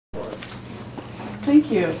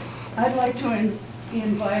Thank you. I'd like to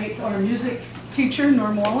invite our music teacher,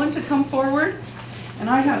 Norm Wallen, to come forward. And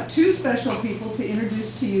I have two special people to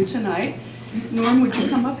introduce to you tonight. Norm, would you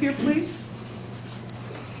come up here, please?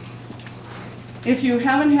 If you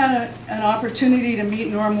haven't had an opportunity to meet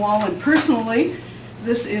Norm Wallen personally,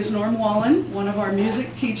 this is Norm Wallen, one of our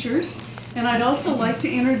music teachers. And I'd also like to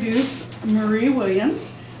introduce Marie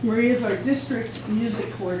Williams. Marie is our district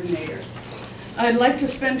music coordinator. I'd like to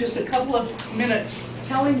spend just a couple of minutes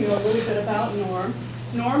telling you a little bit about Norm.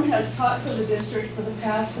 Norm has taught for the district for the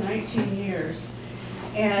past 19 years.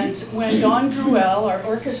 And when Don Gruelle, our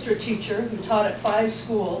orchestra teacher, who taught at 5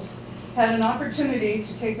 schools, had an opportunity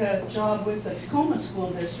to take a job with the Tacoma School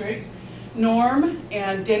District, Norm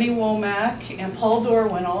and Denny Womack and Paul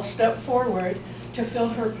Dorwin all stepped forward to fill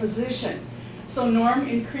her position. So Norm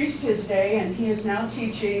increased his day, and he is now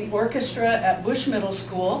teaching orchestra at Bush Middle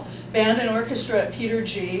School, band and orchestra at Peter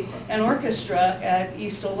G., and orchestra at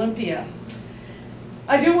East Olympia.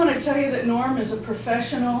 I do want to tell you that Norm is a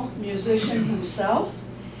professional musician himself,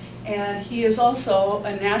 and he is also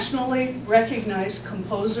a nationally recognized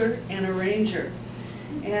composer and arranger.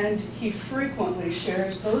 And he frequently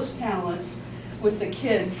shares those talents with the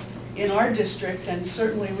kids in our district and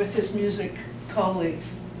certainly with his music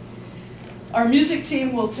colleagues. Our music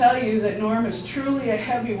team will tell you that Norm is truly a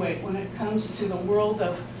heavyweight when it comes to the world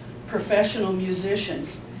of professional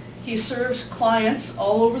musicians. He serves clients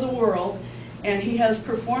all over the world, and he has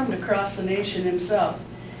performed across the nation himself.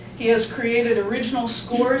 He has created original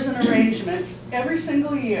scores and arrangements every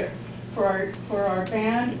single year for our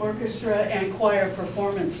band, orchestra, and choir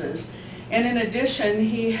performances. And in addition,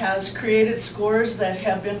 he has created scores that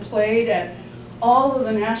have been played at all of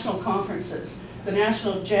the national conferences. The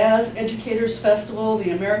National Jazz Educators Festival,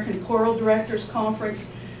 the American Choral Directors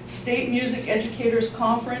Conference, State Music Educators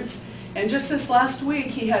Conference, and just this last week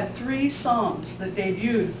he had 3 songs that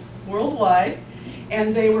debuted worldwide,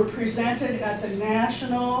 and they were presented at the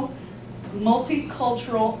National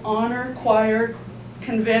Multicultural Honor Choir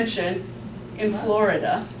Convention in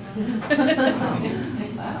Florida.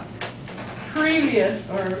 Previous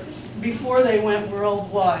or before they went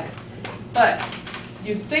worldwide. But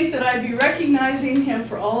you'd think that I'd be recognizing him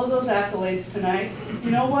for all of those accolades tonight. You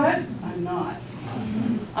know what? I'm not.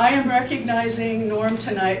 I am recognizing Norm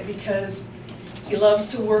tonight because he loves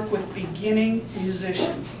to work with beginning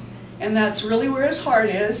musicians. And that's really where his heart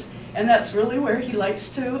is, and that's really where he likes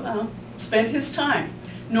to spend his time.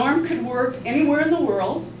 Norm could work anywhere in the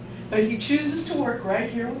world, but he chooses to work right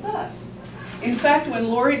here with us. In fact, when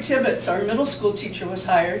Lori Tibbetts, our middle school teacher, was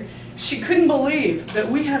hired, she couldn't believe that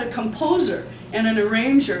we had a composer and an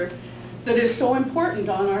arranger that is so important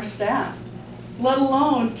on our staff, let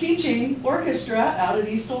alone teaching orchestra out at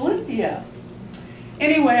East Olympia.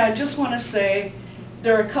 Anyway, I just want to say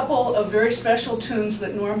there are a couple of very special tunes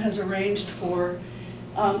that Norm has arranged for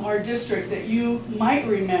our district that you might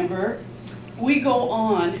remember. We Go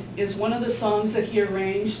On is one of the songs that he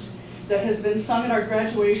arranged that has been sung at our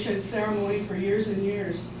graduation ceremony for years and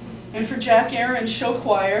years. And for Jack Aaron's show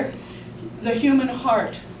choir, The Human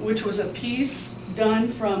Heart, which was a piece done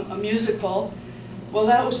from a musical, well,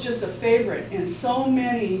 that was just a favorite in so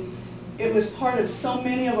many, it was part of so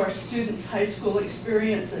many of our students' high school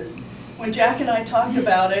experiences. When Jack and I talked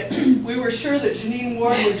about it, we were sure that Janine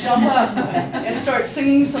Ward would jump up and start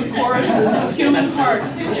singing some choruses of Human Heart,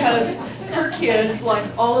 because her kids, like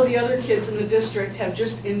all of the other kids in the district, have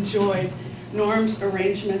just enjoyed Norm's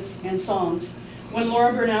arrangements and songs. When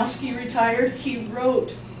Laura Bernowski retired, he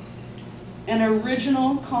wrote an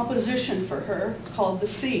original composition for her called The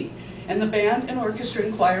Sea, and the band and orchestra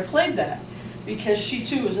and choir played that because she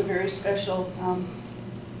too is a very special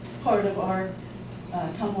part of our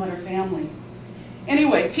Tumwater family.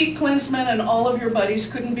 Anyway, Pete Klinsman and all of your buddies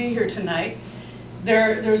couldn't be here tonight.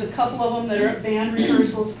 There's a couple of them that are at band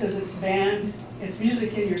rehearsals because it's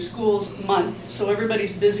Music in Your Schools month, so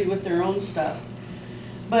everybody's busy with their own stuff.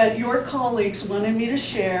 But your colleagues wanted me to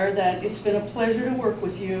share that it's been a pleasure to work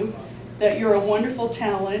with you, that you're a wonderful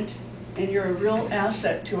talent, and you're a real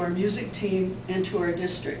asset to our music team and to our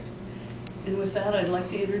district. And with that, I'd like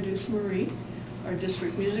to introduce Marie, our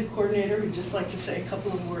district music coordinator, who'd just like to say a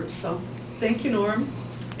couple of words. So thank you, Norm,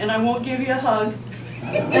 and I won't give you a hug.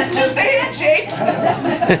 Just a handshake.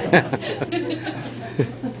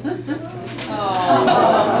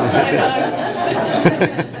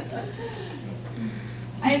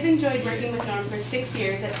 I've enjoyed working with Norm for 6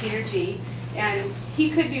 years at Peter G, and he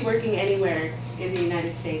could be working anywhere in the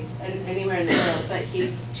United States and anywhere in the world, but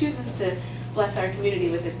he chooses to bless our community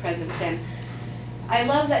with his presence. And I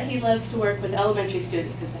love that he loves to work with elementary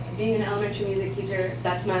students, because being an elementary music teacher,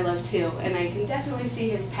 that's my love too. And I can definitely see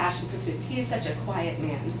his passion for students. He is such a quiet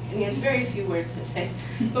man, and he has very few words to say.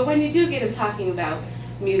 But when you do get him talking about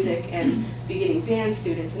music and beginning band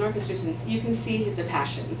students and orchestra students, you can see the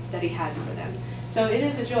passion that he has for them. So it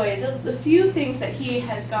is a joy. The few things that he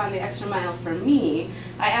has gone the extra mile for me,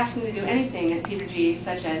 I ask him to do anything at Peter G,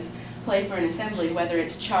 such as play for an assembly, whether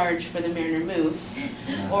it's charge for the Mariner Moose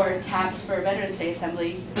or taps for a Veterans Day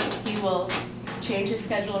assembly. He will change his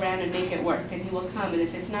schedule around and make it work, and he will come. And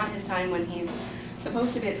if it's not his time when he's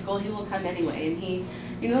supposed to be at school, he will come anyway. And he,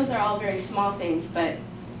 you know, those are all very small things, but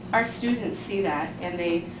our students see that and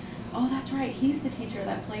they, oh, that's right, he's the teacher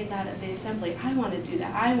that played that at the assembly. I want to do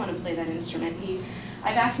that. I want to play that instrument.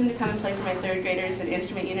 I've asked him to come and play for my third graders at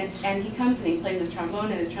instrument units, and he comes and he plays his trombone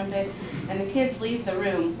and his trumpet, and the kids leave the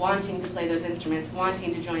room wanting to play those instruments,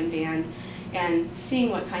 wanting to join band, and seeing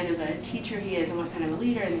what kind of a teacher he is and what kind of a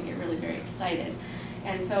leader, and they get really very excited.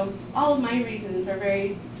 And so all of my reasons are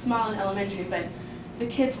very small and elementary, but the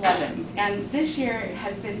kids love him. And this year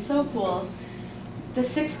has been so cool. The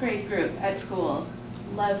 6th grade group at school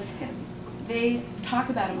loves him. They talk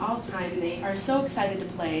about him all the time, and they are so excited to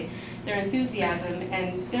play. Their enthusiasm,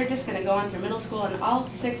 and they're just going to go on through middle school, and all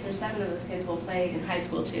 6 or 7 of those kids will play in high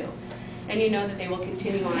school too. And you know that they will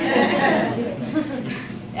continue on.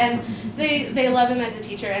 And they love him as a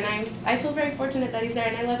teacher, and I feel very fortunate that he's there,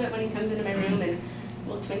 and I love it when he comes into my room and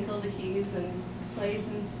will twinkle the keys and plays,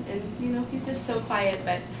 and you know, he's just so quiet,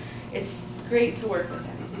 but it's great to work with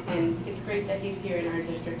him, and it's great that he's here in our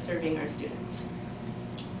district serving our students.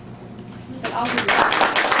 But I'll be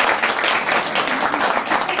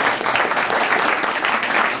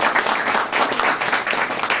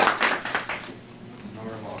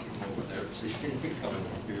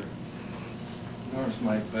It's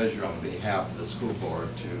my pleasure on behalf of the school board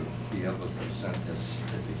to be able to present this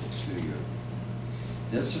certificate to you.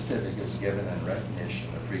 This certificate is given in recognition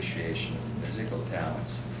and appreciation of the musical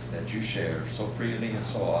talents that you share so freely and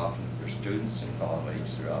so often with your students and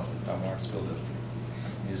colleagues throughout the Tumwater School District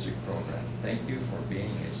music program. Thank you for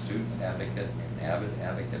being a student advocate and avid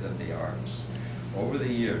advocate of the arts. Over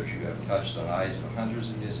the years, you have touched the lives of hundreds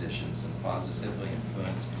of musicians and positively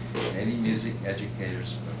influenced many music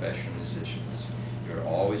educators and professional musicians. You're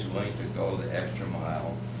always willing to go the extra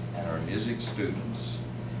mile, and our music students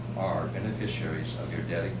are beneficiaries of your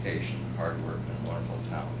dedication, hard work, and wonderful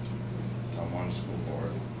talent. Tumwater School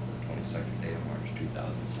Board, 22nd day of March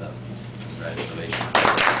 2007. Congratulations.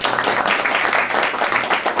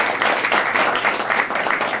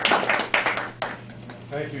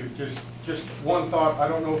 Thank you. Just one thought. I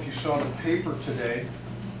don't know if you saw the paper today,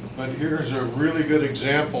 but here's a really good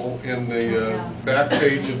example in the back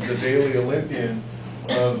page of the Daily Olympian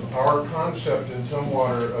of our concept in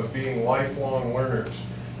Tumwater of being lifelong learners.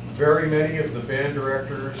 Very many of the band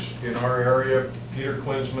directors in our area, Peter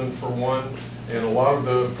Klinsman for one, and a lot of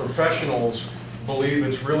the professionals believe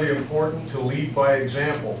it's really important to lead by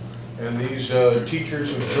example. And these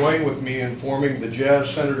teachers have joined with me in forming the Jazz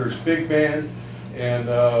Senators Big Band. And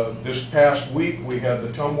this past week we had the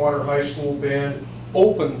Tumwater High School Band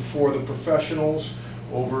open for the professionals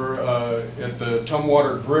over at the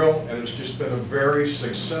Tumwater Grill, and it's just been a very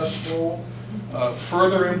successful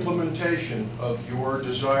further implementation of your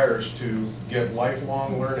desires to get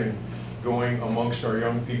lifelong learning going amongst our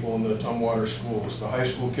young people in the Tumwater schools. The high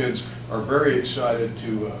school kids are very excited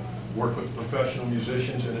to work with professional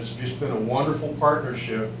musicians, and it's just been a wonderful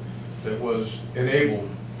partnership that was enabled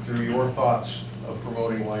through your thoughts of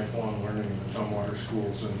promoting lifelong learning in the Tumwater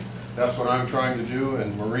schools. And that's what I'm trying to do,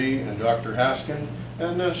 and Marie and Dr. Haskin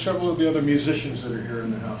and several of the other musicians that are here in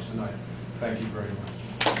the house tonight. Thank you very much.